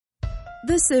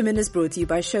This sermon is brought to you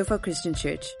by Shofar Christian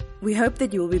Church. We hope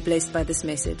that you will be blessed by this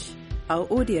message. Our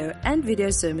audio and video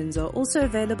sermons are also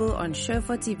available on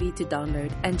Shofar TV to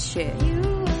download and share.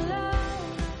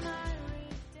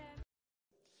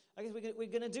 I guess we're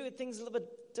going to do things a little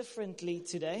bit differently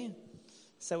today.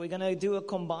 So we're going to do a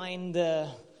combined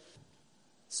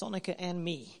Sonica and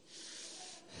me.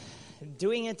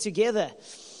 Doing it together.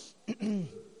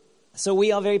 So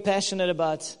we are very passionate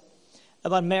about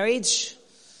marriage.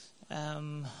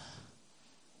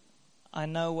 I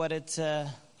know what it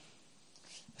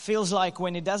feels like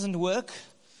when it doesn't work,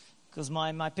 because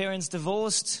my parents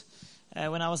divorced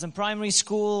when I was in primary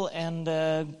school, and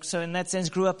so in that sense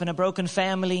grew up in a broken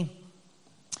family.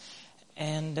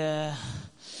 And so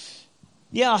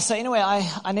anyway,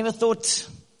 I never thought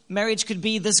marriage could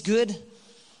be this good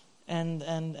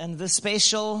and this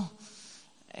special,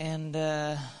 and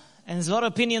there's a lot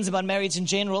of opinions about marriage in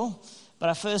general. But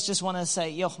I first just want to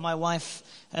say, my wife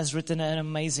has written an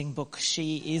amazing book.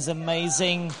 She is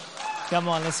amazing. Come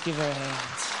on, let's give her a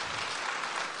hand.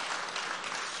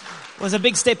 It was a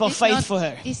big step of faith for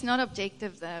her. It's not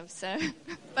objective though, so,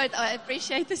 but I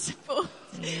appreciate the support.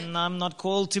 I'm not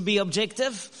called to be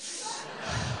objective.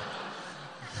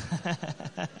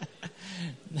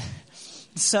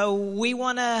 So we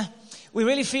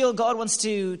really feel God wants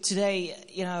to today,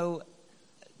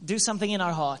 do something in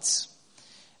our hearts.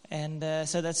 And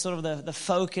so that's sort of the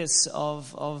focus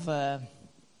of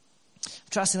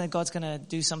trusting that God's going to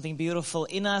do something beautiful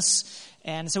in us.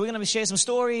 And so we're going to share some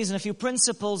stories and a few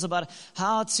principles about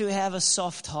how to have a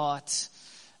soft heart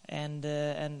and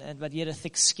but yet a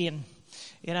thick skin.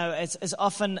 It's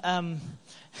often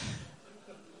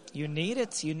you need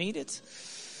it.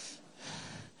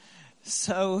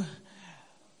 So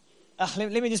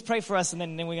let me just pray for us, and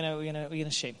then we're gonna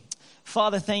share.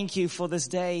 Father, thank you for this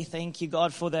day. Thank you,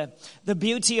 God, for the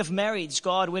beauty of marriage.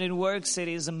 God, when it works, it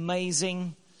is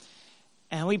amazing.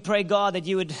 And we pray, God, that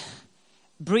you would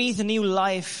breathe new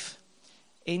life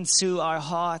into our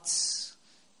hearts,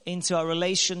 into our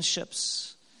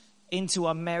relationships, into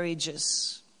our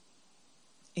marriages.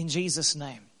 In Jesus'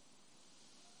 name.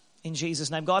 In Jesus'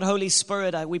 name. God, Holy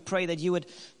Spirit, we pray that you would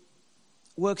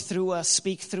work through us,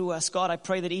 speak through us. God, I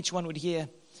pray that each one would hear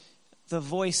the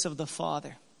voice of the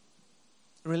Father,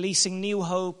 releasing new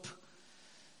hope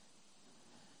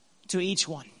to each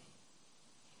one.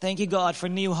 Thank you, God, for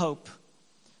new hope.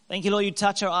 Thank you, Lord, you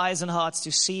touch our eyes and hearts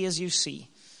to see as you see.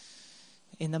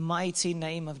 In the mighty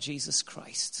name of Jesus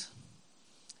Christ.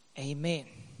 Amen.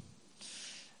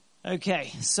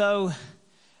 Okay, so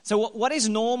what is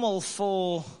normal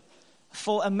for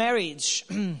a marriage?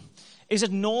 Is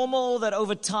it normal that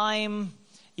over time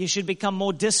you should become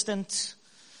more distant?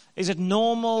 Is it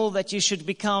normal that you should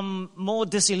become more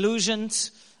disillusioned,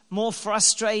 more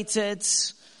frustrated?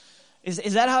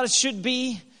 Is that how it should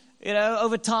be?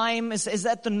 Over time, is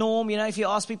that the norm? If you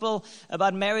ask people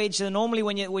about marriage, normally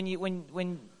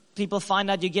when people find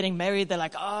out you're getting married, they're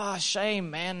like,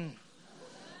 shame, man.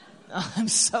 I'm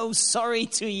so sorry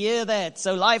to hear that.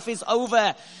 So life is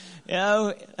over.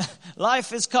 Life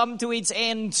has come to its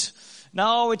end.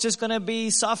 Now it's just going to be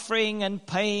suffering and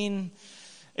pain.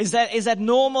 Is that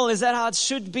normal? Is that how it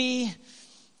should be?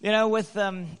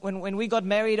 When we got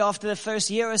married after the first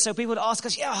year or so, people would ask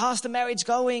us, how's the marriage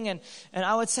going? And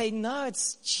I would say, no,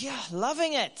 it's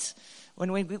loving it.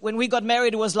 When we got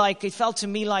married, it felt to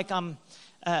me like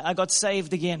I got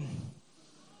saved again.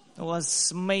 It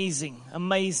was amazing.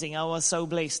 I was so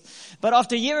blessed. But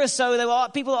after a year or so, there were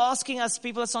people asking us,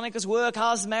 people at Sonic's work,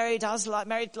 how's married life?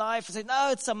 I said,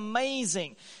 no, it's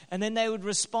amazing. And then they would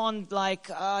respond like,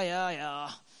 yeah.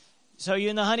 So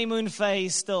you're in the honeymoon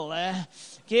phase still, eh?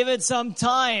 Give it some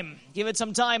time. And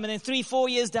then 3-4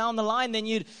 years down the line, then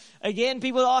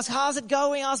people ask, how's it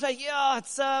going? I was like,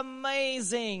 it's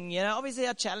amazing. Obviously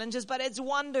there are challenges, but it's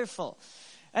wonderful.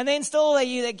 And then still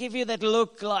they give you that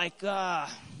look like,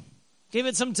 give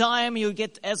it some time, you'll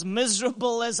get as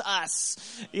miserable as us,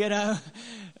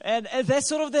 And that's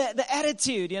sort of the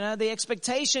attitude, the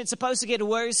expectation. It's supposed to get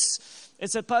worse.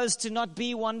 It's supposed to not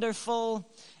be wonderful.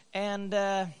 And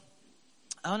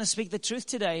I want to speak the truth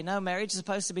today. No, marriage is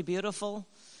supposed to be beautiful,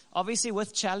 obviously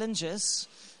with challenges,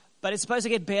 but it's supposed to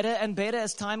get better and better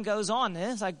as time goes on.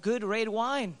 It's like good red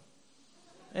wine.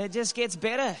 It just gets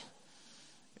better.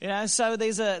 So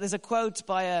there's a quote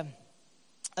by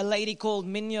a lady called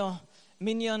Mignon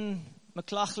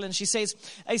McLaughlin. She says,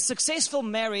 a successful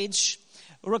marriage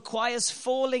requires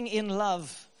falling in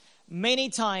love many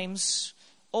times,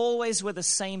 always with the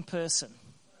same person.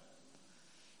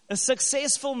 A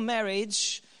successful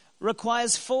marriage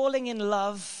requires falling in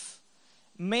love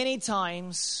many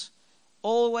times,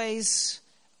 always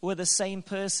with the same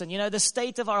person. You know, the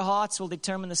state of our hearts will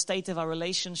determine the state of our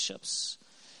relationships.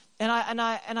 And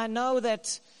I know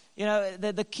that, you know,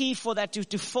 the key for that,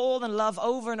 to fall in love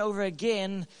over and over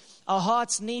again, our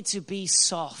hearts need to be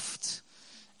soft.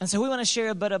 And so we want to share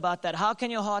a bit about that. How can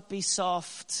your heart be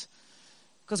soft?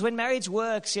 Because when marriage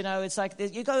works, you know, it's like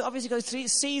you obviously go through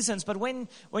seasons, but when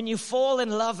you fall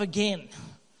in love again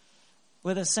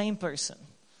with the same person,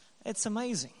 it's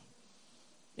amazing.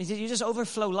 You just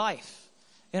overflow life.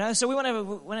 You know, so we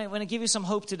want to give you some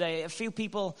hope today. A few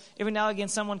people, every now and again,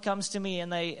 someone comes to me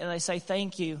and they say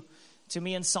thank you to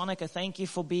me and Sonica. Thank you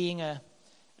for being a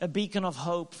beacon of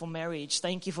hope for marriage.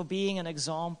 Thank you for being an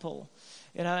example.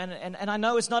 You know, and I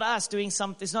know it's not us doing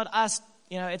something. It's not us.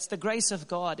 You know, it's the grace of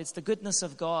God. It's the goodness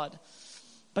of God.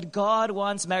 But God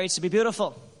wants marriage to be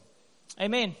beautiful.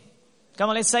 Amen. Come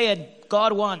on, let's say it.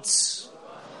 God wants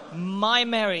my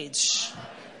marriage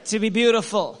to be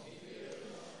beautiful.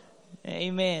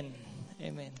 Amen.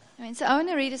 Amen. So I want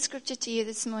to read a scripture to you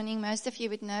this morning. Most of you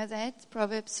would know that.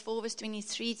 Proverbs 4 verse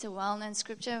 23 is a well-known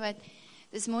scripture. But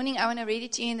this morning I want to read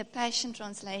it to you in the Passion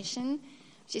Translation,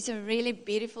 which is a really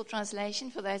beautiful translation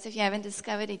for those of you who haven't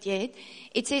discovered it yet.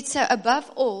 It says, so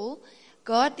above all,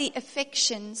 guard the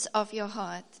affections of your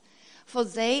heart, for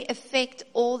they affect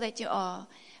all that you are.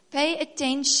 Pay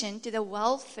attention to the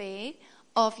welfare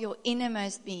of your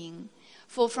innermost being,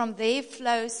 for from there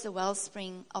flows the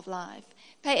wellspring of life.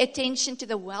 Pay attention to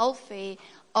the welfare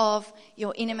of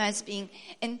your innermost being.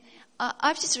 And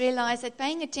I've just realized that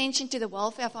paying attention to the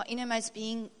welfare of our innermost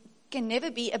being can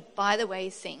never be a by-the-way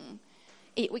thing.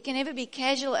 We can never be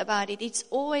casual about it. It's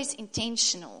always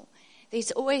intentional.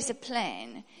 There's always a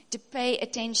plan to pay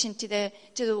attention to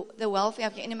the welfare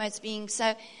of your innermost being.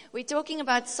 So we're talking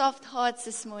about soft hearts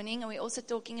this morning, and we're also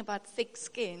talking about thick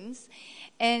skins.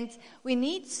 And we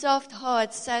need soft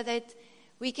hearts so that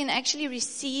we can actually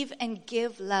receive and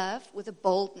give love with a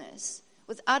boldness,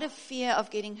 without a fear of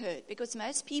getting hurt. Because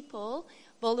most people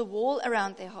build a wall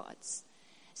around their hearts.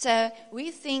 So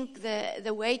we think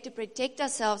the way to protect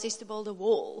ourselves is to build a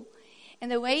wall.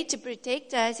 And the way to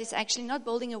protect us is actually not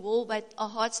building a wall, but our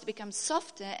hearts to become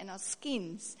softer and our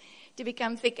skins to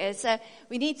become thicker. So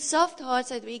we need soft hearts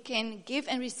so that we can give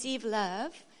and receive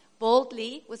love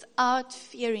boldly without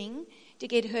fearing to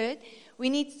get hurt. We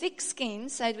need thick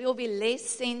skins so that we will be less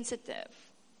sensitive.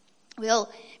 We'll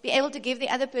be able to give the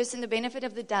other person the benefit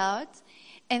of the doubt,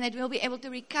 and that we'll be able to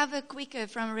recover quicker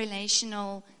from a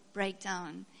relational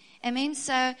breakdown. Amen.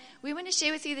 So we want to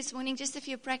share with you this morning just a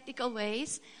few practical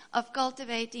ways of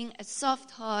cultivating a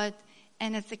soft heart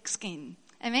and a thick skin.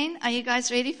 Amen. Are you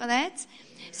guys ready for that?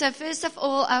 So first of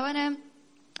all, I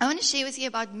want to share with you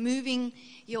about moving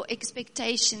your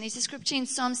expectation. There's a scripture in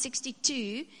Psalm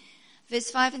 62,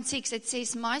 verse 5 and 6 that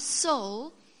says, my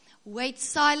soul waits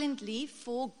silently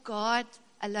for God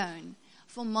alone,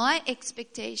 for my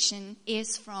expectation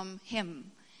is from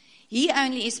Him. He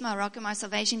only is my rock and my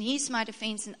salvation. He is my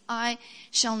defense, and I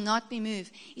shall not be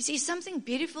moved. You see, something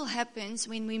beautiful happens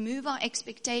when we move our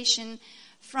expectation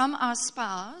from our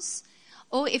spouse,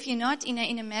 or if you're not in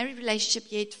a married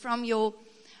relationship yet, from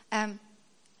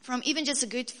even just a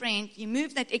good friend. You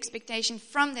move that expectation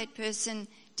from that person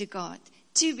to God.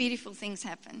 Two beautiful things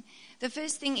happen. The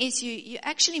first thing is you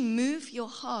actually move your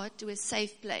heart to a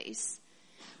safe place,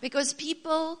 because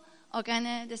people are going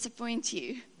to disappoint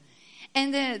you.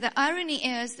 And the irony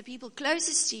is the people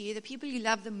closest to you, the people you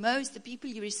love the most, the people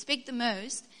you respect the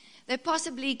most, they're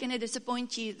possibly going to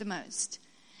disappoint you the most,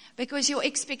 because your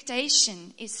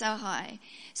expectation is so high.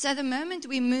 So the moment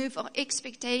we move our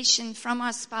expectation from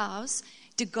our spouse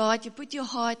to God, you put your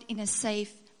heart in a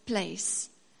safe place,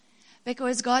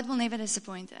 because God will never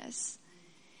disappoint us.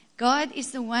 God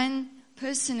is the one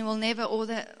person who will never,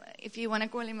 if you want to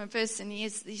call Him a person,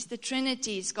 He's the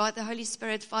Trinity. He's God, the Holy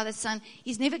Spirit, Father, Son.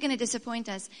 He's never going to disappoint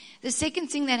us. The second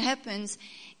thing that happens,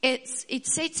 it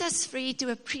sets us free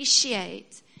to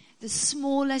appreciate the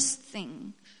smallest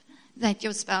thing that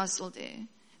your spouse will do.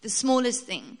 The smallest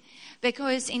thing.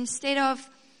 Because instead of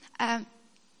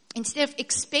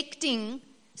expecting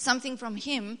something from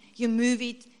Him, you move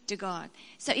it to God.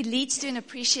 So it leads to an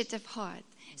appreciative heart.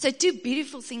 So two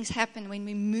beautiful things happen when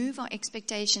we move our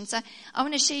expectations. So I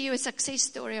want to share you a success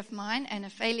story of mine and a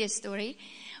failure story.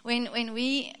 When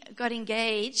we got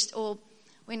engaged, or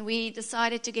when we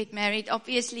decided to get married,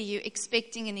 obviously you're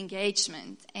expecting an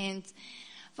engagement. And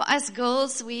for us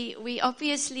girls, we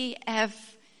obviously have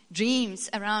dreams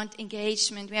around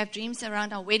engagement. We have dreams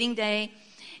around our wedding day.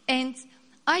 And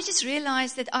I just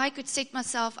realized that I could set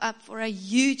myself up for a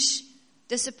huge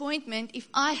disappointment if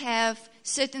I have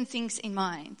certain things in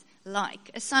mind,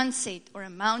 like a sunset or a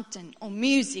mountain or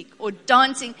music or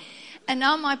dancing. And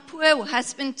now my poor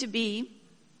husband-to-be,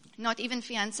 not even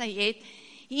fiancé yet,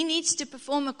 he needs to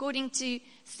perform according to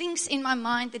things in my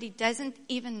mind that he doesn't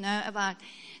even know about.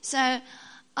 So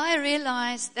I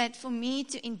realized that for me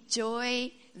to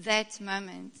enjoy that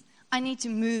moment, I need to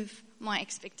move my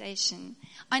expectation.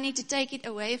 I need to take it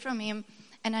away from him,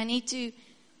 and I need to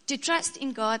trust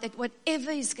in God that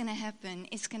whatever is going to happen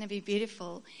is going to be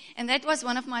beautiful. And that was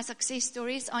one of my success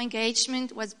stories. Our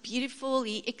engagement was beautiful.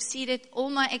 He exceeded all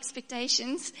my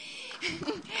expectations.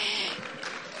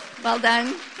 Well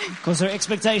done. Because her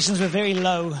expectations were very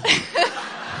low.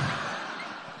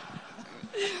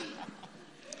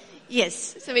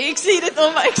 Yes, so he exceeded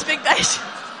all my expectations.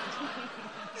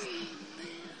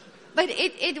 But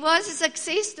it was a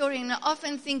success story, and I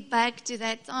often think back to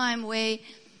that time where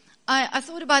I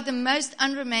thought about the most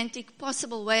unromantic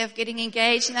possible way of getting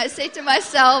engaged, and I said to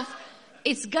myself,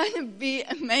 it's going to be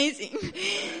amazing.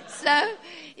 So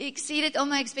he exceeded all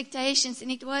my expectations,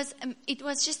 and it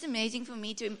was just amazing for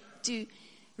me to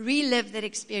relive that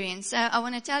experience. So I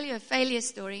want to tell you a failure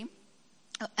story.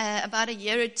 About a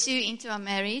year or two into our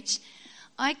marriage,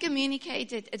 I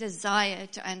communicated a desire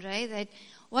to Andre that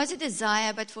was a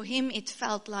desire, but for him it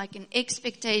felt like an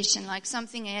expectation, like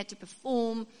something he had to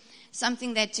perform,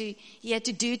 something that he had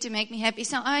to do to make me happy.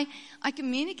 So I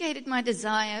communicated my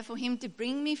desire for him to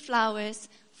bring me flowers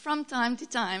from time to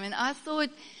time. And I thought,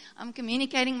 I'm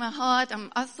communicating my heart.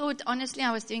 I thought, honestly,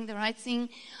 I was doing the right thing.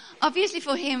 Obviously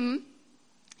for him,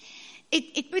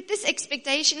 it put this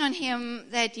expectation on him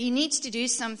that he needs to do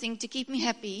something to keep me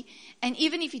happy. And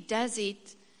even if he does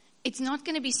it, it's not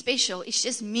going to be special. It's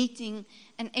just meeting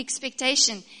an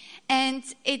expectation. And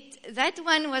that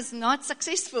one was not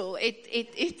successful.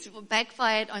 It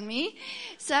backfired on me.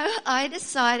 So I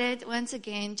decided once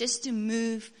again just to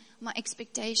move my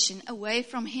expectation away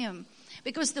from him.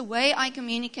 Because the way I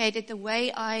communicated, the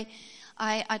way I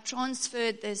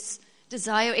transferred this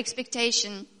desire,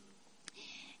 expectation,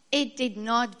 it did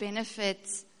not benefit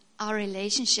our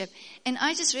relationship. And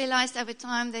I just realized over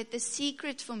time that the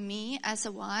secret for me as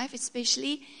a wife,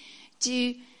 especially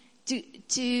to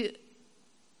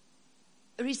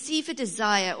receive a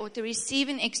desire or to receive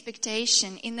an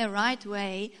expectation in the right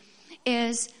way,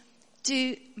 is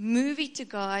to move it to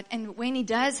God. And when it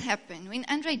does happen, when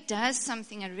Andre does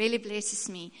something that really blesses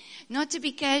me, not to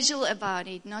be casual about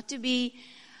it, not to be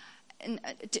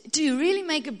to really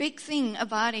make a big thing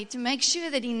about it, to make sure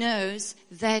that he knows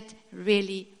that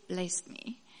really blessed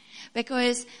me.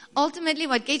 Because ultimately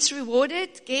what gets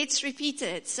rewarded gets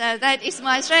repeated. So that is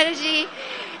my strategy,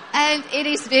 and it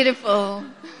is beautiful.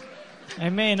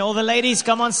 Amen. All the ladies,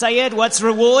 come on, say it. What's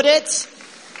rewarded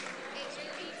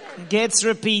gets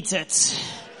repeated.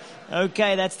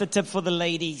 Okay, that's the tip for the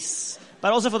ladies.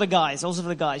 But also for the guys.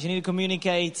 You need to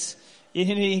communicate. You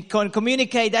need to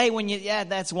communicate, hey,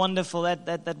 that's wonderful.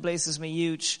 That blesses me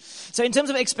huge. So in terms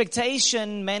of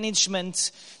expectation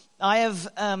management, I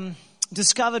have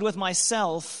discovered with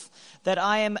myself that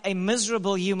I am a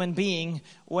miserable human being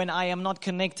when I am not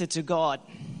connected to God.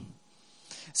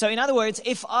 So in other words,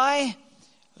 if I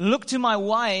look to my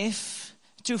wife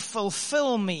to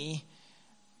fulfill me,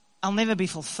 I'll never be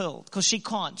fulfilled because she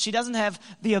can't. She doesn't have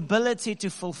the ability to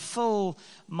fulfill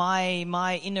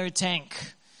my inner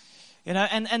tank. You know,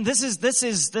 and this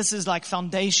is like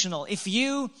foundational. If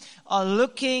you are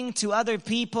looking to other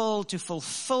people to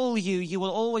fulfill you, you will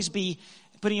always be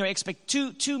putting your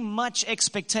too much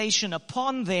expectation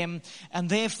upon them, and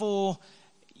therefore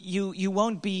you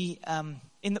won't be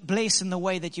blessed in the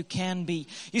way that you can be.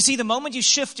 You see, the moment you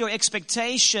shift your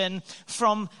expectation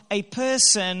from a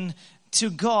person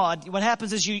to God, what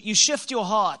happens is you shift your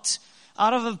heart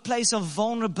out of a place of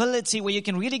vulnerability where you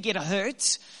can really get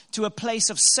hurt to a place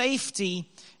of safety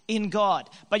in God.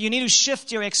 But you need to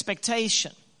shift your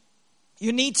expectation.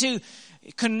 You need to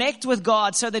connect with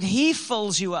God so that He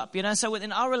fills you up. You know, so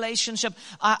within our relationship,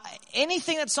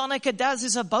 anything that Sonica does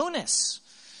is a bonus.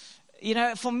 You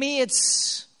know, for me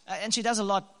it's, and she does a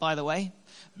lot, by the way.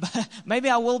 Maybe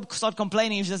I will start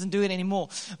complaining if she doesn't do it anymore.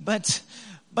 But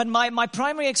my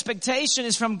primary expectation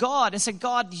is from God. And say,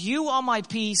 God, you are my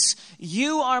peace.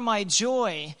 You are my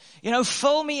joy. You know,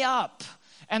 fill me up.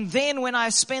 And then when I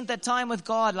spent that time with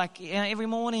God, like every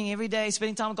morning, every day,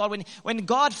 spending time with God, when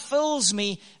God fills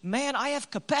me, man, I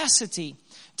have capacity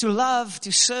to love,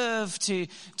 to serve,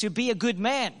 to be a good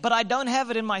man. But I don't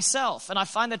have it in myself. And I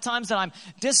find the times that I'm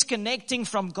disconnecting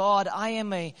from God, I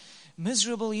am a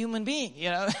miserable human being.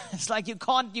 You know, it's like you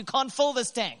can't fill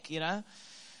this tank. You know.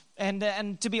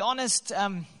 And to be honest,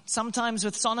 sometimes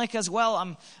with Sonic as well,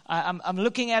 I'm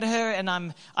looking at her and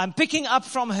I'm picking up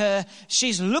from her.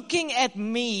 She's looking at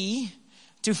me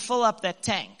to fill up that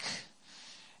tank.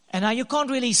 And now you can't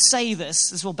really say this.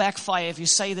 This will backfire if you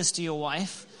say this to your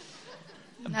wife.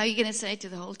 Now you're going to say it to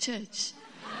the whole church.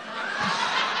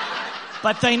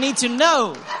 But they need to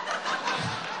know.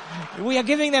 We are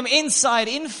giving them inside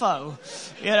info,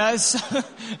 So,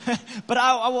 but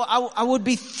I would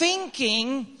be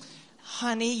thinking,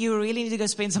 honey, you really need to go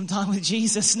spend some time with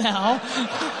Jesus now.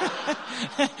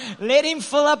 Let him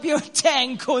fill up your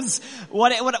tank, because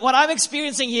what I'm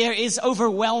experiencing here is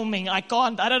overwhelming. I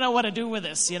don't know what to do with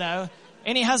this,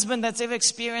 Any husband that's ever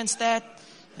experienced that?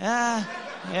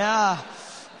 Yeah.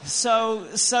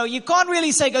 So you can't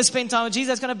really say go spend time with Jesus.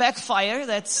 That's going to backfire.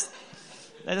 That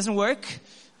doesn't work.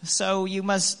 So you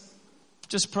must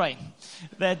just pray.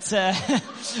 But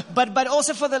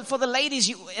also for the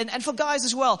ladies and for guys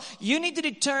as well, you need to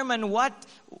determine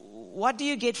what do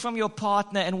you get from your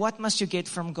partner and what must you get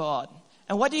from God,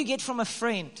 and what do you get from a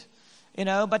friend,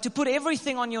 But to put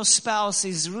everything on your spouse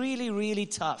is really, really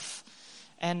tough.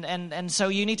 And so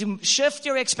you need to shift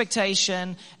your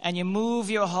expectation, and you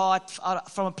move your heart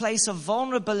from a place of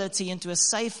vulnerability into a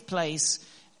safe place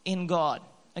in God.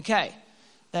 Okay,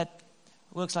 that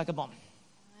works like a bomb.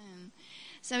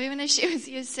 So we want to share with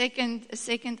you a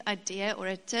second idea or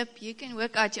a tip. You can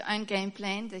work out your own game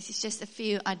plan. This is just a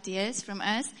few ideas from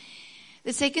us.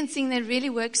 The second thing that really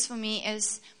works for me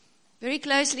is very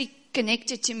closely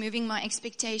connected to moving my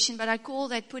expectation, but I call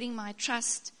that putting my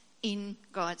trust in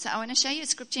God. So I want to show you a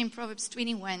scripture in Proverbs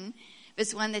 21,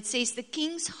 verse 1, that says, "The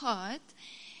king's heart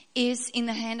is in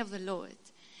the hand of the Lord.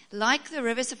 Like the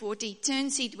rivers of water, he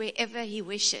turns it wherever he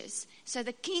wishes." So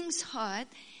the king's heart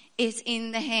is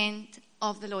in the hand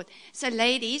of the Lord. So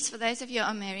ladies, for those of you who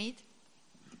are married,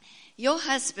 your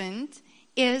husband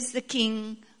is the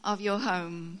king of your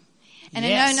home. And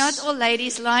yes. I know not all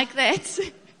ladies like that.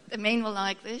 The men will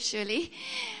like this, surely.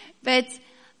 But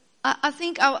I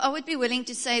think I would be willing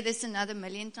to say this another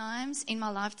 1,000,000 times in my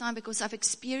lifetime, because I've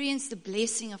experienced the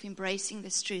blessing of embracing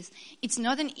this truth. It's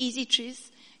not an easy truth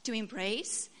to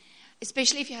embrace,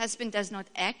 especially if your husband does not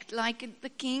act like the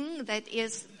king. That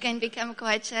can become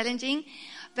quite challenging.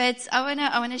 But I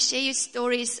wanna share you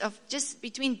stories of just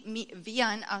between me,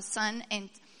 Vian, our son, and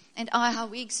I, how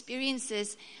we experienced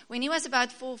this. When he was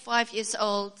about 4 or 5 years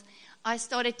old, I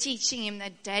started teaching him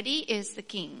that Daddy is the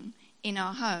king in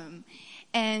our home.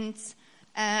 And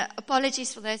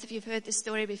apologies for those of you who've heard this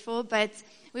story before, but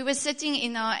we were sitting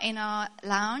in our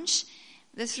lounge,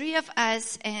 the three of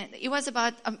us, and it was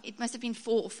about, it must have been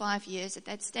 4 or 5 years at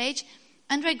that stage.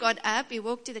 Andre got up, he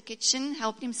walked to the kitchen,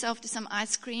 helped himself to some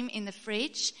ice cream in the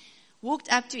fridge, walked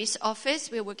up to his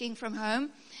office, we were working from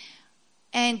home,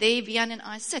 and there Vian and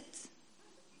I sit.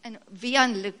 And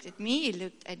Vian looked at me, he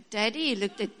looked at Daddy, he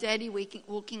looked at Daddy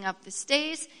walking up the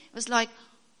stairs. It was like,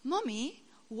 "Mommy,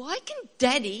 why can't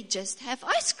Daddy just have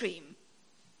ice cream?"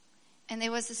 And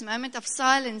there was this moment of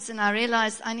silence, and I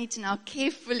realized I need to now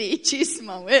carefully choose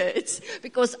my words,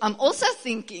 because I'm also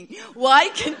thinking, why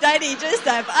can Daddy just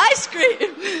have ice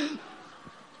cream?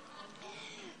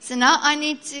 So now I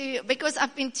need to, because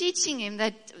I've been teaching him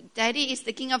that Daddy is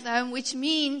the king of the home, which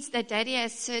means that Daddy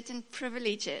has certain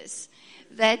privileges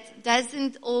that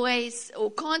doesn't always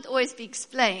or can't always be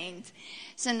explained.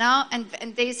 So now,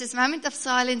 and there's this moment of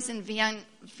silence, and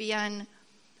Vian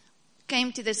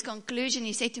came to this conclusion.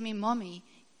 He said to me, "Mommy,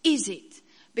 is it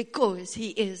because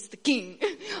he is the king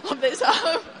of this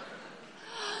home?"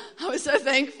 I was so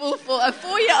thankful for a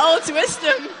 4-year-old's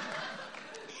wisdom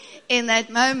in that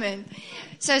moment.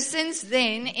 So since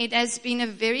then, it has been a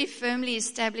very firmly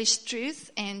established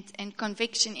truth and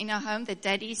conviction in our home that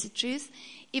Daddy is the truth,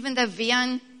 even though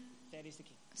Vian... Daddy's the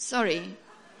king. Sorry.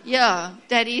 Yeah,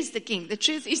 Daddy is the king. The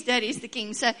truth is Daddy is the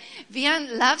king. So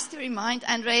Vian loves to remind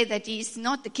Andre that he's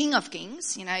not the king of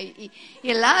kings.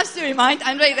 He loves to remind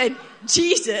Andre that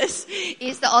Jesus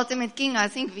is the ultimate king. I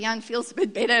think Vian feels a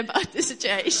bit better about the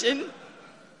situation.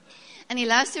 And he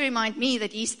loves to remind me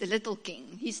that he's the little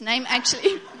king. His name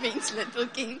actually means little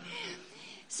king.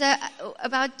 So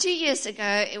about 2 years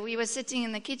ago, we were sitting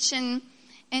in the kitchen.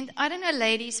 And I don't know,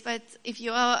 ladies, but if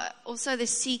you are also the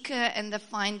seeker and the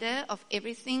finder of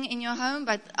everything in your home,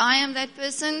 but I am that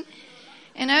person.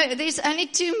 There's only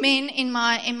 2 men in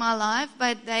my life,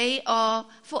 but they are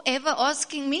forever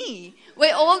asking me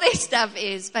where all their stuff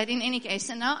is. But in any case,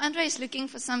 so now Andre is looking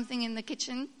for something in the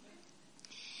kitchen.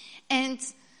 And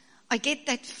I get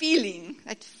that feeling,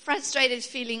 that frustrated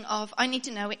feeling of, I need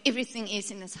to know where everything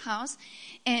is in this house.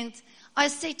 And I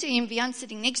said to him, Vian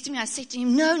sitting next to me, I said to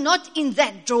him, "No, not in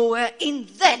that drawer, in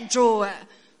that drawer."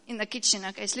 In the kitchen,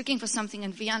 okay, he's looking for something,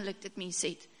 and Vian looked at me and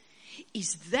said,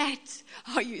 "Is that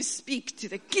how you speak to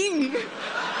the king?"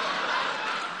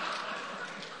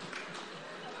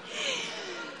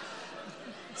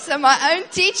 So my own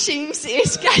teachings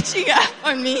is catching up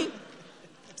on me.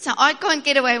 So I can't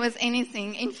get away with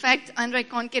anything. In fact, Andre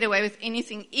can't get away with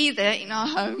anything either in our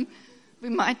home. We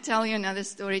might tell you another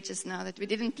story just now that we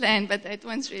didn't plan, but that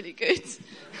one's really good.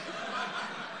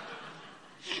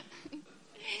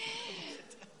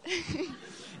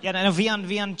 Yeah, no,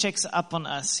 Vian checks up on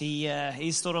us.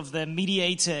 He's sort of the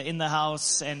mediator in the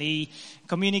house, and he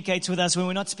communicates with us when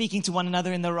we're not speaking to one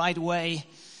another in the right way.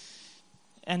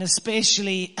 And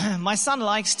especially, my son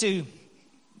likes to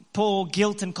pour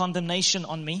guilt and condemnation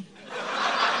on me.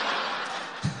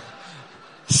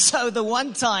 So the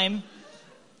one time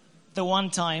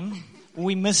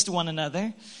we missed one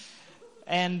another,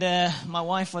 and my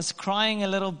wife was crying a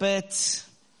little bit.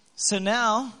 So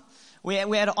now we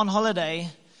had on holiday,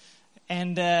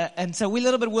 and so we're a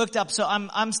little bit worked up. So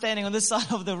I'm standing on this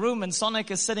side of the room, and Sonic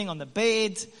is sitting on the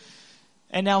bed,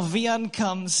 and now Vian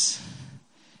comes,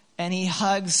 and he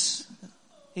holds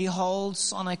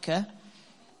Sonica,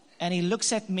 and he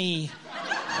looks at me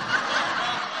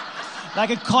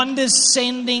like a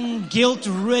condescending,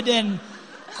 guilt-ridden,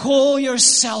 call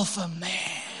yourself a man.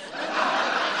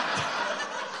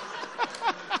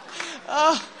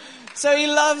 So he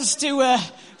loves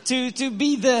to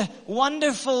be the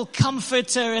wonderful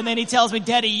comforter, and then he tells me,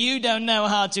 Daddy, you don't know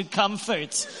how to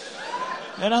comfort.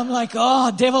 And I'm like, oh,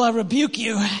 devil, I rebuke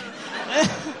you.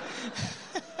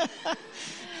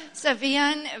 So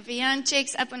Vian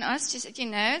checks up on us, just so you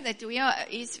know, that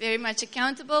he's very much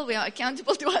accountable. We are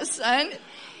accountable to our son,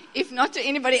 if not to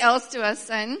anybody else, to our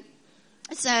son.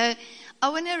 So I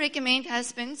want to recommend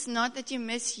husbands, not that you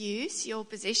misuse your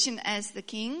position as the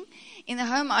king. In the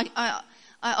home, I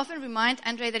often remind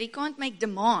Andre that he can't make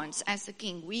demands as the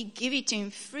king. We give it to him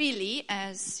freely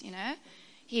as,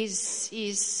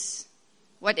 his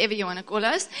whatever you want to call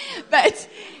us. But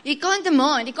he can't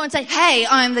demand. He can't say, hey,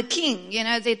 I'm the king.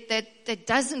 That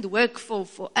doesn't work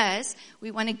for us.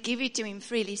 We want to give it to him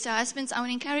freely. So husbands, I want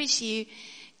to encourage you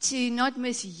to not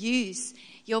misuse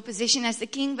your position as the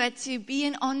king, but to be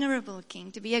an honorable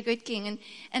king, to be a good king.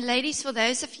 And ladies, for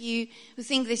those of you who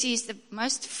think this is the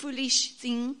most foolish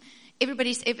thing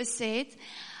everybody's ever said,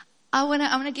 I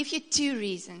want to give you 2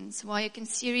 reasons why you can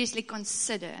seriously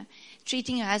consider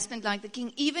treating your husband like the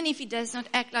king, even if he does not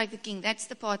act like the king. That's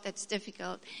the part that's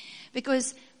difficult.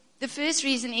 Because the first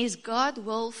reason is God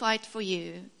will fight for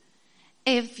you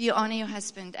if you honor your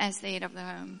husband as the head of the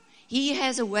home. He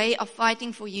has a way of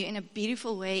fighting for you in a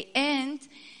beautiful way. And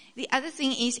the other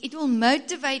thing is, it will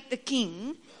motivate the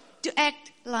king to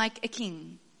act like a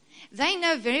king. They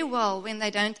know very well when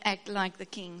they don't act like the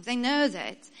king. They know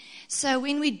that. So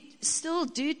when we still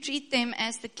do treat them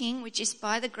as the king, which is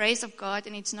by the grace of God,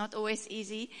 and it's not always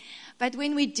easy, but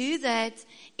when we do that,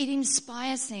 it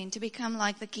inspires them to become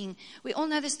like the king. We all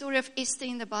know the story of Esther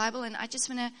in the Bible, and I just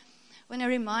want to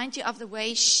remind you of the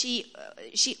way she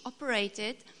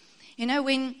operated.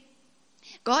 When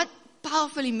God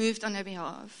powerfully moved on her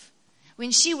behalf,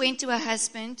 when she went to her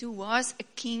husband, who was a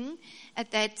king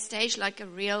at that stage, like a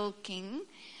real king,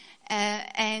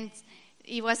 and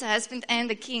he was a husband and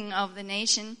the king of the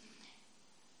nation,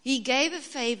 he gave a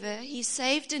favor, he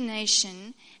saved a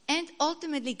nation, and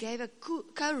ultimately gave a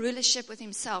co-rulership with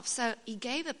himself. So he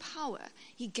gave a power,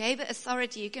 he gave a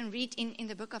authority. You can read in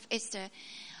the book of Esther.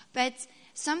 But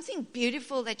something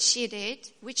beautiful that she did,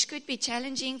 which could be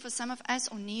challenging for some of us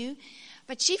or new,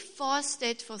 but she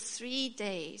fasted for 3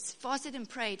 days, fasted and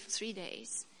prayed for 3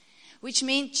 days, which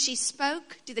meant she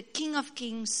spoke to the King of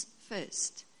Kings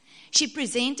first. She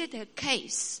presented her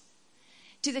case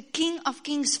to the King of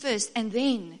Kings first, and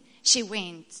then she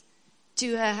went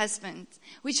to her husband,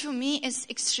 which for me is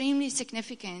extremely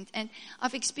significant. And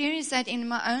I've experienced that in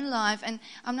my own life, and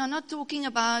I'm not talking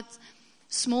about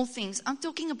small things. I'm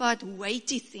talking about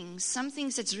weighty things, some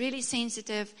things that's really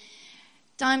sensitive,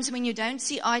 times when you don't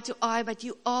see eye to eye, but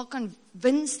you are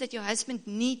convinced that your husband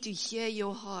needs to hear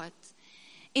your heart.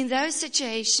 In those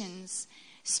situations,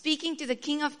 speaking to the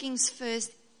King of Kings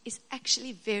first is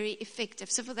actually very effective.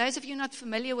 So for those of you not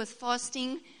familiar with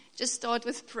fasting, just start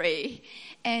with prayer.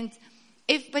 And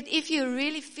if you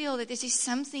really feel that this is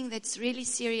something that's really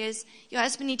serious, your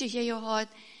husband needs to hear your heart,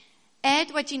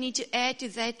 add what you need to add to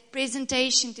that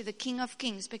presentation to the King of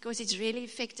Kings, because it's really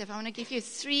effective. I want to give you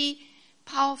 3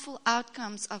 powerful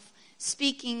outcomes of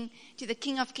speaking to the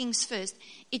King of Kings first.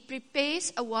 It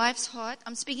prepares a wife's heart.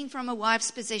 I'm speaking from a wife's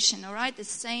position, all right? The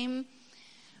same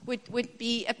would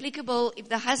be applicable if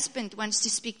the husband wants to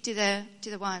speak to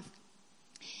the wife.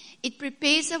 It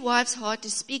prepares a wife's heart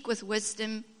to speak with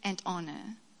wisdom and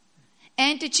honor,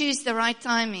 and to choose the right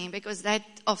timing, because that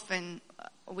often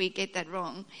we get that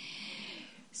wrong.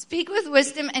 Speak with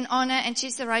wisdom and honor and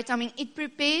choose the right timing. It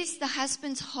prepares the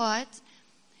husband's heart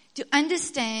to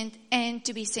understand and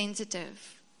to be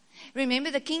sensitive.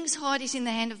 Remember, the king's heart is in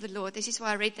the hand of the Lord. This is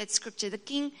why I read that scripture. The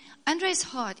king, Andre's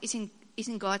heart is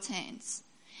in God's hands.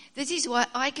 This is why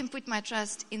I can put my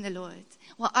trust in the Lord.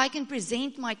 Why I can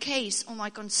present my case or my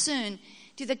concern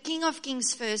to the King of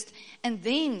Kings first and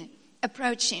then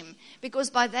approach him. Because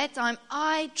by that time,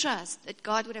 I trust that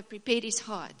God would have prepared his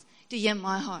heart to hear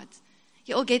my heart.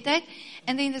 You all get that?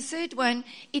 And then the third one,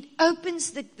 it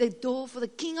opens the door for the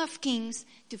King of Kings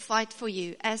to fight for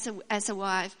you as a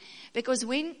wife. Because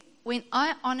when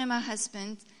I honor my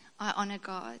husband, I honor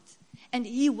God. And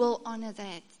he will honor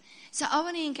that. So I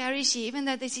want to encourage you, even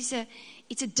though this is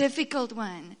it's a difficult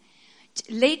one,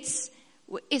 let's,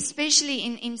 especially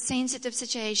in sensitive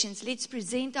situations, let's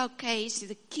present our case to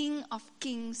the King of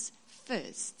Kings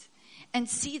first and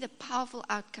see the powerful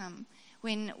outcome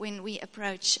when we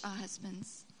approach our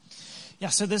husbands. Yeah,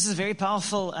 so this is a very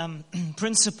powerful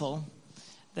principle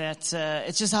that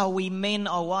it's just how we men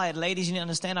are wired. Ladies, you need to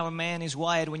understand how a man is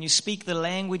wired. When you speak the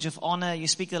language of honor, you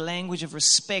speak the language of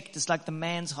respect, it's like the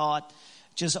man's heart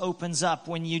just opens up.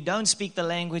 When you don't speak the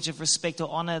language of respect or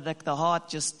honor, the heart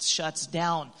just shuts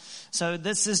down. So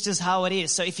this is just how it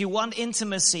is. So if you want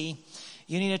intimacy,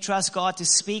 you need to trust God to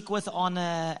speak with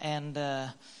honor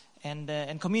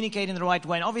and communicate in the right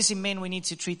way. And obviously, men, we need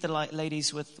to treat the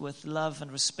ladies with love and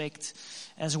respect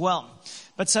as well.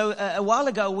 But so a while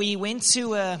ago, we went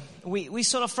to we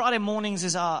sort of Friday mornings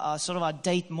is our sort of our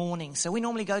date morning. So we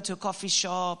normally go to a coffee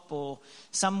shop or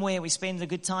somewhere. We spend a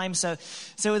good time. So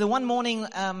the one morning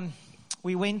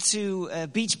we went to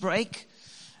Beach Break,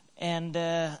 and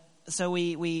so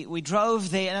we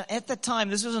drove there. And at the time,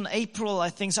 this was in April, I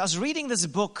think. So I was reading this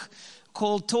book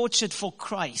called Tortured for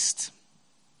Christ.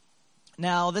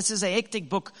 Now, this is a hectic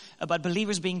book about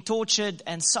believers being tortured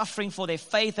and suffering for their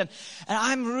faith. And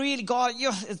I'm really, God,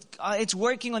 it's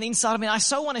working on the inside of me. And I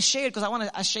so want to share it because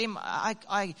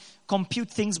I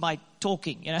compute things by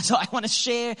talking, So I want to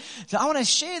share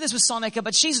this with Sonica,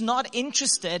 but she's not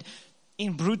interested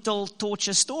in brutal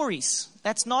torture stories.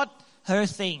 That's not her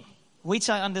thing,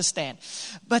 which I understand.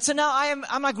 But so now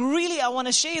I'm like, really, I want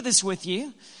to share this with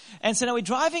you. And so now we're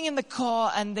driving in the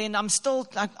car, and then I'm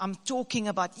talking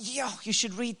about, you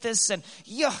should read this, and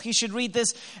you should read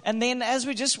this. And then as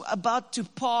we're just about to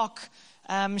park,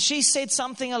 she said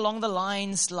something along the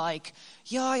lines like,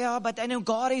 but I know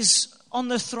God is on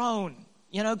the throne.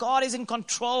 God is in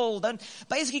control.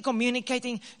 Basically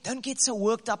communicating, don't get so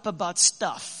worked up about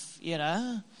stuff,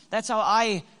 That's how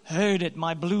I heard it.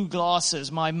 My blue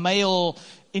glasses, my male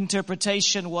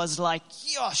interpretation was like,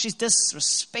 she's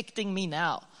disrespecting me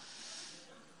now.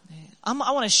 I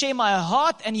want to share my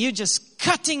heart, and you're just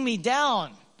cutting me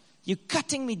down. You're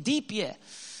cutting me deep here.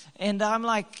 And I'm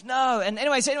like, no. And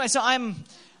anyway, so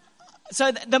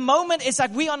the moment is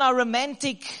like we on our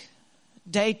romantic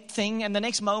date thing, and the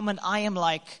next moment I am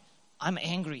like, I'm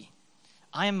angry.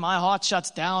 My heart shuts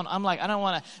down. I'm like, I don't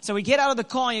want to. So we get out of the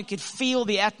car, and you could feel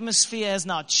the atmosphere has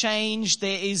now changed.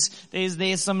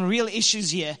 There's some real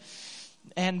issues here.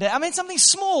 And something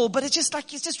small, but it's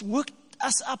just worked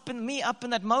us up and me up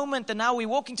in that moment. And now we're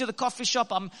walking to the coffee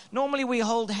shop. Normally we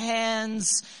hold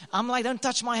hands. I'm like, don't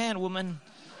touch my hand, woman.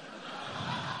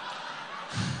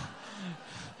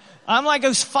 I'm like,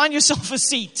 go find yourself a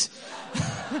seat.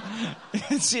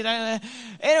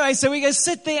 Anyway, so we go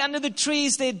sit there under the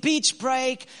trees there at Beach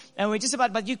Break, and we're just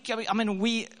about, we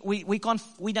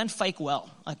don't fake well,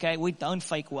 okay? We don't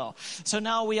fake well. So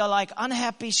now we are like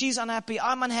unhappy, she's unhappy,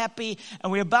 I'm unhappy,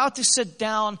 and we're about to sit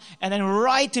down, and then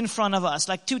right in front of us,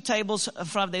 like 2 tables in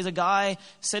front, there's a guy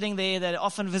sitting there that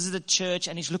often visited church,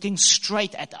 and he's looking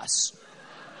straight at us.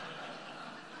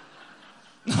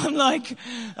 I'm like,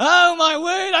 oh my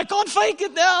word, I can't fake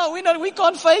it now. We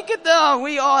can't fake it now.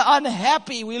 We are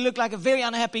unhappy. We look like a very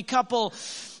unhappy couple.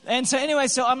 And so anyway,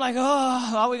 so I'm like,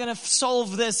 how are we going to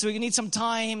solve this? We need some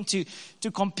time to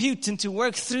compute and to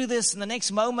work through this. And the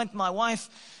next moment, my wife,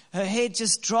 her head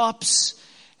just drops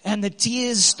and the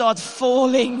tears start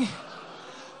falling.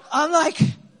 I'm like,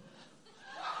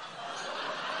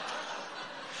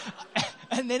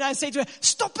 and then I say to her,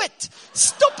 stop it.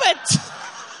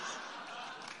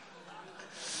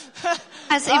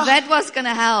 As if that was going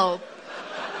to help.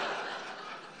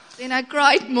 Then I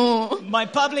cried more. My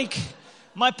public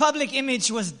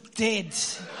image was dead.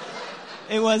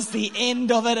 It was the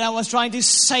end of it. I was trying to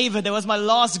save it. It was my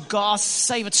last gasp.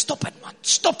 Save it. Stop it, man.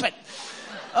 Stop it.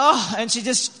 Oh, and she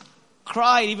just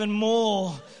cried even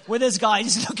more with this guy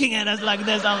just looking at us like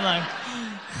this. I'm like...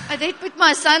 I did put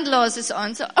my sunglasses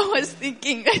on, so I was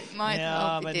thinking it might help.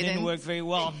 Yeah, but it didn't work very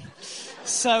well.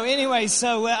 So anyway,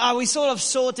 we sort of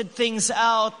sorted things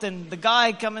out, and the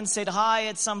guy come and said hi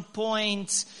at some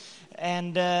point,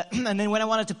 and then when I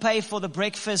wanted to pay for the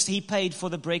breakfast, he paid for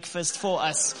the breakfast for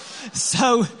us.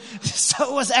 So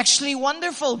it was actually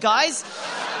wonderful, guys.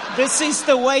 This is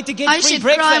the way to get free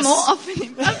breakfast. I should cry more often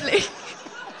in public.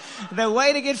 The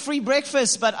way to get free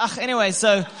breakfast. But anyway,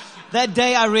 so that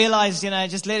day I realized,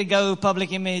 just let it go,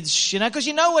 public image, because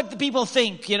you know what the people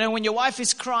think. When your wife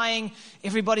is crying,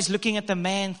 everybody's looking at the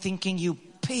man thinking, you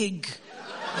pig.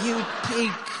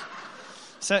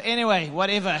 So anyway,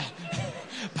 whatever.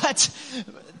 But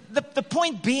the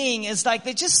point being is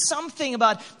there's just something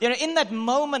about, in that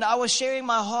moment I was sharing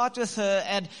my heart with her,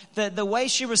 and the way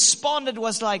she responded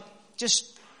was like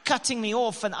just cutting me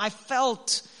off, and I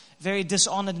felt very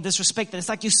dishonored and disrespected. It's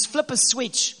like you flip a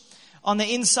switch on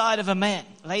the inside of a man.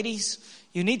 Ladies,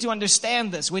 you need to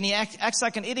understand this. When he acts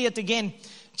like an idiot again,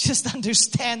 just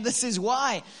understand this is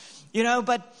why.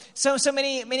 But so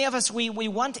many of us, we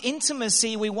want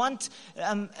intimacy. We want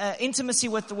intimacy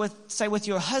with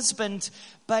your husband.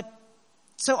 But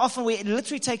so often we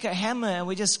literally take a hammer and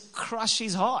we just crush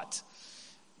his heart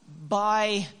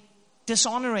by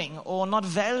dishonoring or not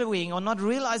valuing or not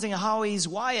realizing how he's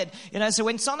wired. So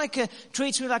when Sonica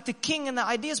treats me like the king, and the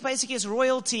idea is basically as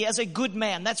royalty, as a good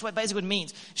man. That's what basically it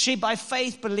means. She by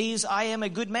faith believes I am a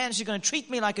good man. She's going to treat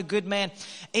me like a good man.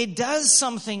 It does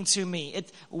something to me.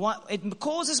 It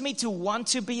causes me to want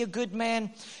to be a good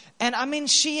man. And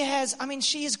she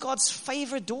is God's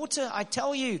favorite daughter. I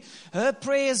tell you, her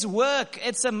prayers work.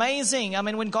 It's amazing.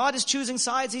 When God is choosing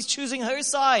sides, He's choosing her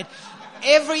side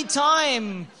every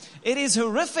time. It is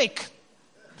horrific.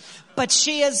 But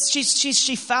she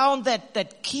found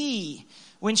that key.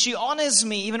 When she honors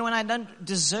me, even when I don't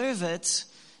deserve it,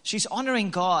 she's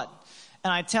honoring God.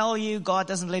 And I tell you, God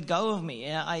doesn't let go of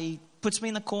me. He puts me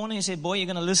in the corner and said, boy, you're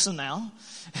going to listen now.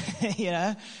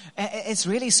 It's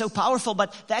really so powerful.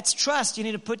 But that's trust. You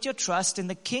need to put your trust in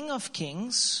the King of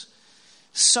Kings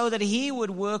so that He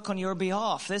would work on your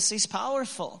behalf. This is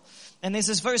powerful. And there's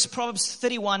this verse, Proverbs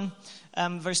 31,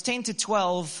 verse 10 to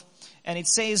 12. And it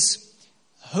says,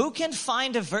 who can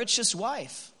find a virtuous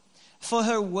wife? For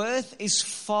her worth is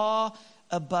far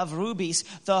above rubies.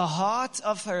 The heart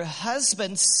of her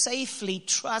husband safely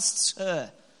trusts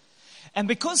her. And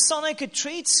because Sonica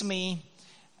treats me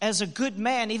as a good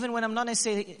man, even when I'm not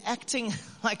necessarily acting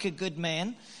like a good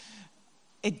man,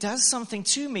 it does something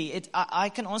to me. I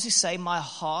can honestly say my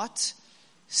heart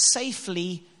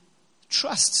safely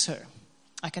trusts her.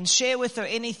 I can share with her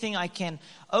anything. I can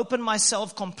open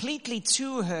myself completely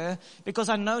to her because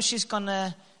I know she's going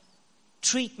to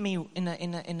treat me in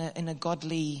a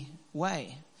godly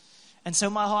way. And so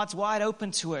my heart's wide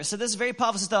open to her. So this is very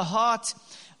powerful. This is the heart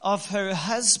of her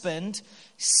husband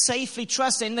safely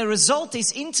trusted. And the result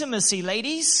is intimacy,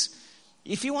 ladies.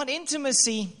 If you want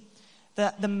intimacy,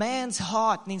 the man's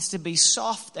heart needs to be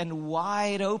soft and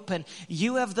wide open.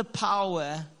 You have the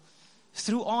power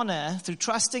through honor, through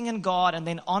trusting in God and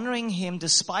then honoring Him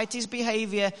despite his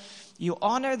behavior. You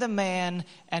honor the man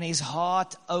and his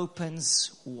heart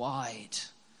opens wide.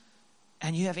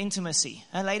 And you have intimacy.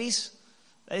 And ladies,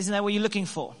 isn't that what you're looking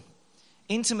for?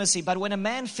 Intimacy. But when a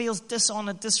man feels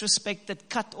dishonored, disrespected,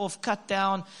 cut off, cut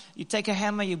down, you take a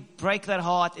hammer, you break that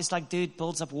heart. It's like dude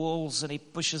builds up walls and he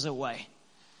pushes away.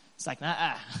 It's like,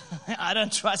 nah, I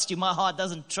don't trust you. My heart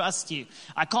doesn't trust you.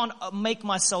 I can't make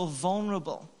myself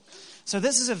vulnerable. So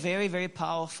this is a very, very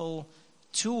powerful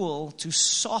tool to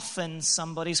soften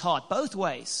somebody's heart. Both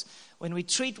ways. When we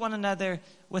treat one another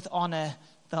with honor,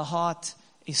 the heart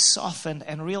is softened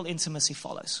and real intimacy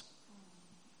follows.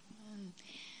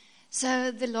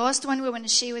 So the last one we want to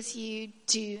share with you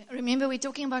too. Remember, we're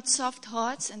talking about soft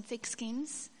hearts and thick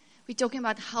skins. We're talking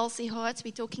about healthy hearts.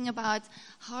 We're talking about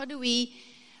how do we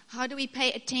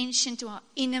pay attention to our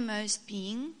innermost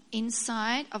being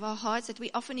inside of our hearts that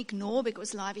we often ignore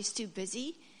because life is too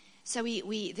busy. So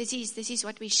this is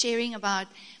what we're sharing about.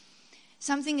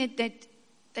 Something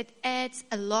that adds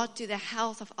a lot to the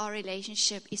health of our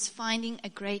relationship is finding a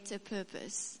greater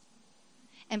purpose.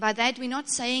 And by that, we're not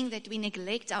saying that we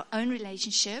neglect our own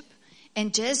relationship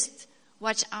and just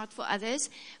watch out for others.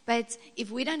 But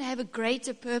if we don't have a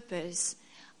greater purpose,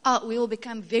 we will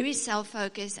become very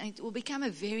self-focused and it will become a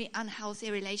very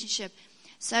unhealthy relationship.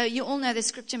 So you all know the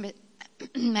scripture,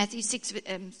 Matthew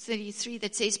 6:33,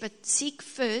 that says, but seek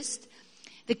first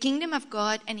the kingdom of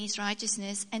God and His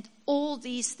righteousness, and all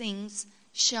these things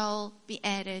shall be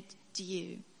added to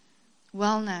you.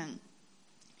 Well known.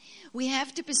 We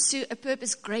have to pursue a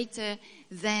purpose greater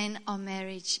than our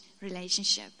marriage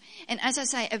relationship. And as I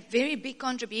say, a very big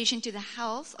contribution to the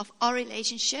health of our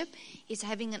relationship is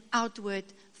having an outward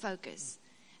focus.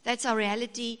 That's our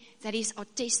reality. That is our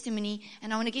testimony.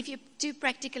 And I want to give you 2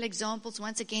 practical examples.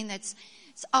 Once again, that's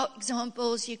our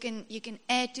examples. You can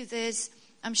add to this.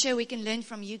 I'm sure we can learn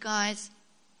from you guys.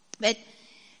 But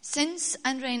since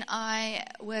Andre and I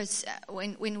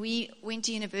when we went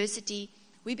to university,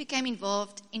 we became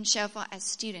involved in Shofar as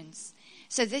students.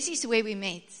 So this is where we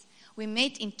met. We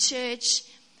met in church.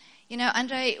 You know,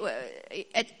 Andre,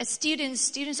 as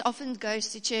students often goes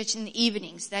to church in the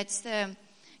evenings. That's the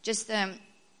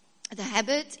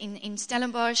habit in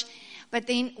Stellenbosch. But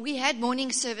then we had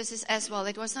morning services as well.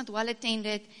 It was not well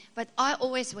attended, but I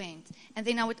always went. And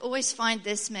then I would always find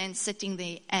this man sitting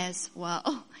there as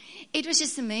well. It was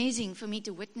just amazing for me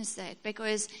to witness that,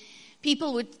 because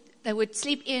people would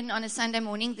sleep in on a Sunday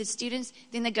morning, the students,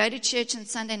 then they go to church on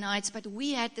Sunday nights, but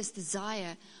we had this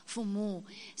desire for more.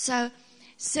 So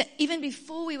even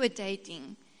before we were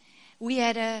dating, we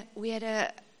had a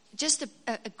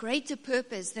greater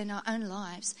purpose than our own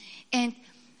lives. And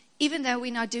even though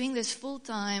we're now doing this full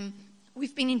time,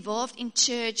 we've been involved in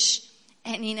church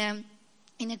and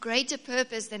in a greater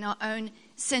purpose than our own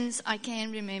since I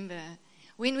can remember.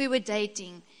 When we were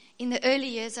dating, in the early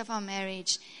years of our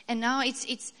marriage, and now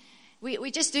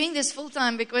we're just doing this full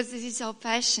time because this is our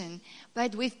passion.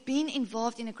 But we've been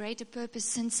involved in a greater purpose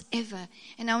since ever.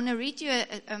 And I want to read you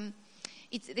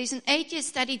there's an 8-year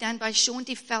study done by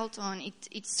Shaunti Felton.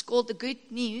 It's called The Good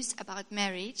News About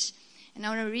Marriage. And I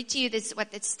want to read to you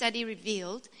what that study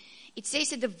revealed. It says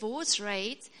the divorce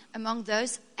rate among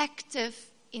those active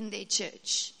in their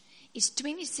church is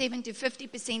 27 to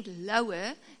 50%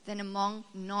 lower than among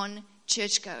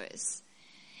non-churchgoers.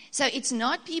 So it's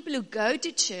not people who go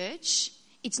to church,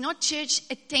 it's not church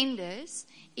attenders,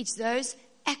 it's those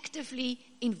actively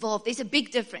involved. There's a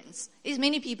big difference. There's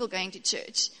many people going to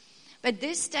church. But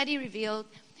this study revealed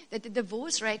that the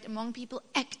divorce rate among people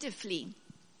actively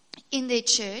in their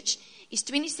church is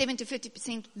 27 to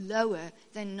 50% lower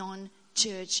than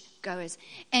non-church goers.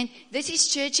 And this is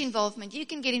church involvement. You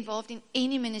can get involved in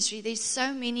any ministry. There's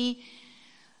so many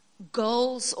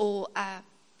goals or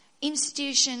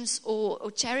institutions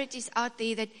or charities out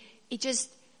there that it just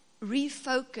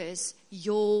refocus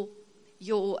your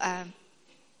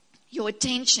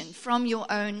attention from your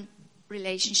own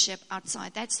relationship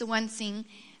outside. That's the one thing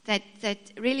that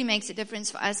really makes a difference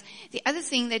for us. The other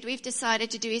thing that we've decided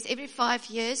to do is every 5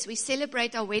 years we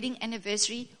celebrate our wedding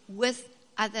anniversary with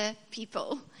other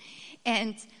people.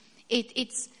 And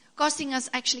it's costing us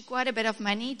actually quite a bit of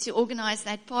money to organize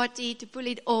that party, to pull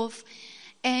it off.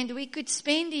 And we could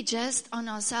spend it just on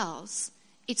ourselves.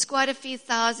 It's quite a few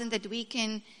thousand that we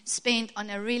can spend on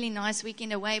a really nice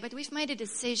weekend away. But we've made a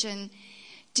decision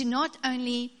to not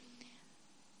only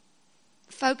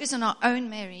focus on our own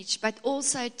marriage, but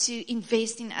also to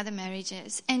invest in other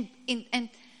marriages. And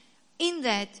in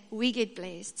that, we get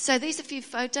blessed. So there's a few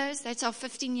photos. That's our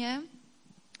 15-year.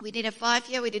 We did a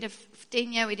 5-year, we did a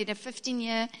 10-year, we did a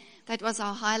 15-year. That was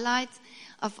our highlight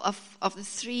of the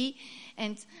 3.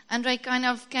 And Andre kind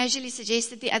of casually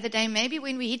suggested the other day, maybe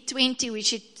when we hit 20, we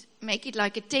should make it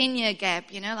like a 10-year gap,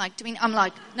 like 20. I'm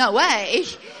like, no way.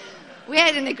 We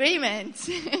had an agreement.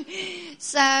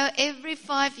 So every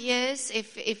 5 years,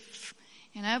 if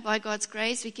by God's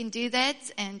grace, we can do that.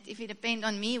 And if it depends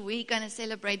on me, we're going to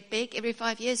celebrate big. Every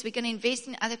 5 years, we're going to invest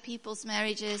in other people's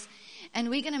marriages. And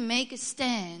we're going to make a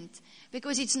stand.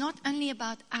 Because it's not only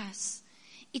about us.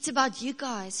 It's about you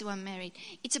guys who are married.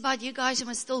 It's about you guys who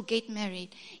must still get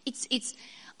married. It's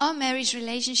our marriage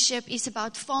relationship is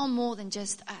about far more than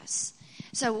just us.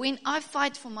 So when I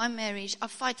fight for my marriage, I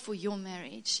fight for your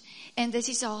marriage. And this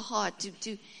is our heart,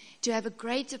 to have a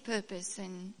greater purpose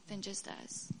than just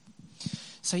us.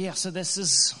 So this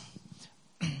is,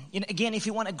 again, if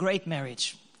you want a great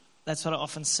marriage, that's what I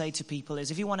often say to people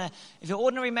is if your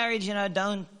ordinary marriage,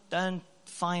 don't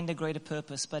find a greater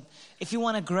purpose. But if you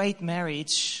want a great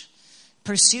marriage,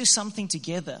 pursue something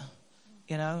together,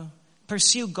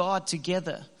 pursue God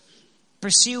together,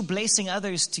 pursue blessing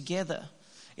others together.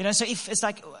 So if it's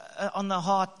like on the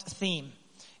heart theme,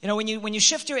 when you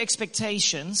shift your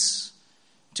expectations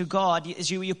to God,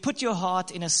 you put your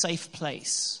heart in a safe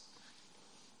place.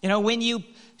 When you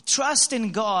trust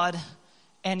in God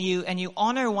and you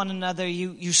honor one another,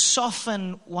 you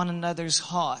soften one another's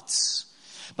hearts.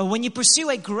 But when you pursue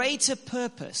a greater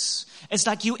purpose, it's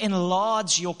like you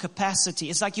enlarge your capacity.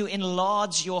 It's like you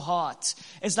enlarge your heart.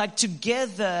 It's like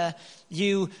together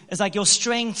it's like your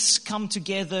strengths come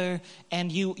together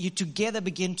and you together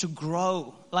begin to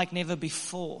grow like never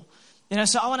before.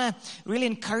 So I want to really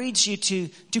encourage you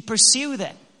to pursue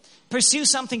that. Pursue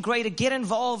something greater. Get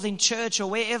involved in church or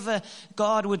wherever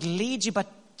God would lead you, but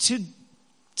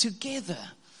together,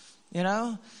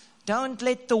 Don't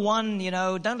let the one,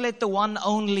 don't let the one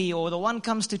only, or the one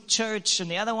comes to church and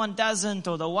the other one doesn't,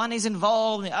 or the one is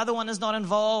involved and the other one is not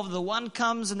involved, the one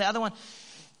comes and the other one.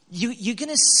 You're going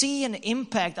to see an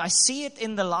impact. I see it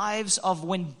in the lives of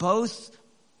when both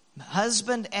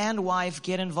husband and wife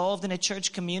get involved in a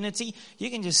church community. You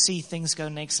can just see things go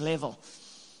next level.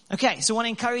 Okay, so I want to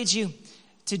encourage you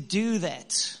to do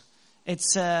that.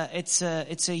 It's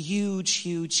a huge,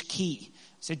 huge key.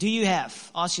 So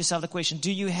ask yourself the question,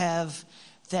 do you have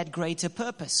that greater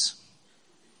purpose?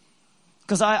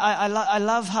 Because I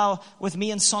love how with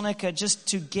me and Sonica, just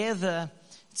together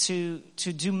to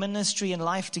do ministry and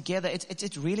life together,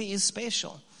 it really is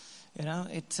special.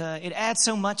 It adds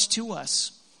so much to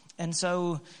us. And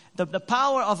so the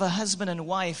power of a husband and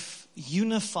wife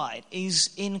unified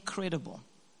is incredible.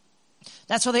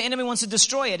 That's why the enemy wants to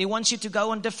destroy it. He wants you to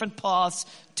go on different paths,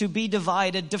 to be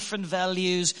divided, different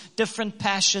values, different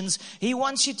passions. He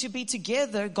wants you to be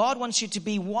together. God wants you to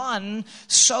be one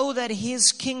so that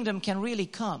His kingdom can really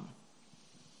come.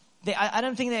 I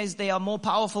don't think there are more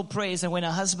powerful prayers than when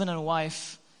a husband and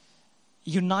wife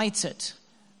united,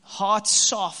 hearts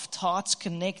soft, hearts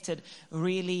connected,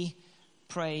 really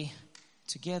pray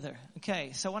together.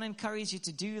 Okay, so I want to encourage you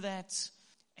to do that.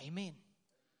 Amen.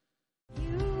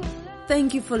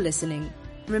 Thank you for listening.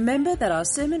 Remember that our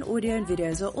sermon audio and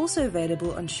videos are also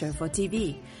available on Shofar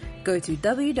TV. Go to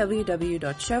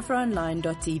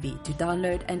www.shofaronline.tv to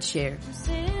download and share.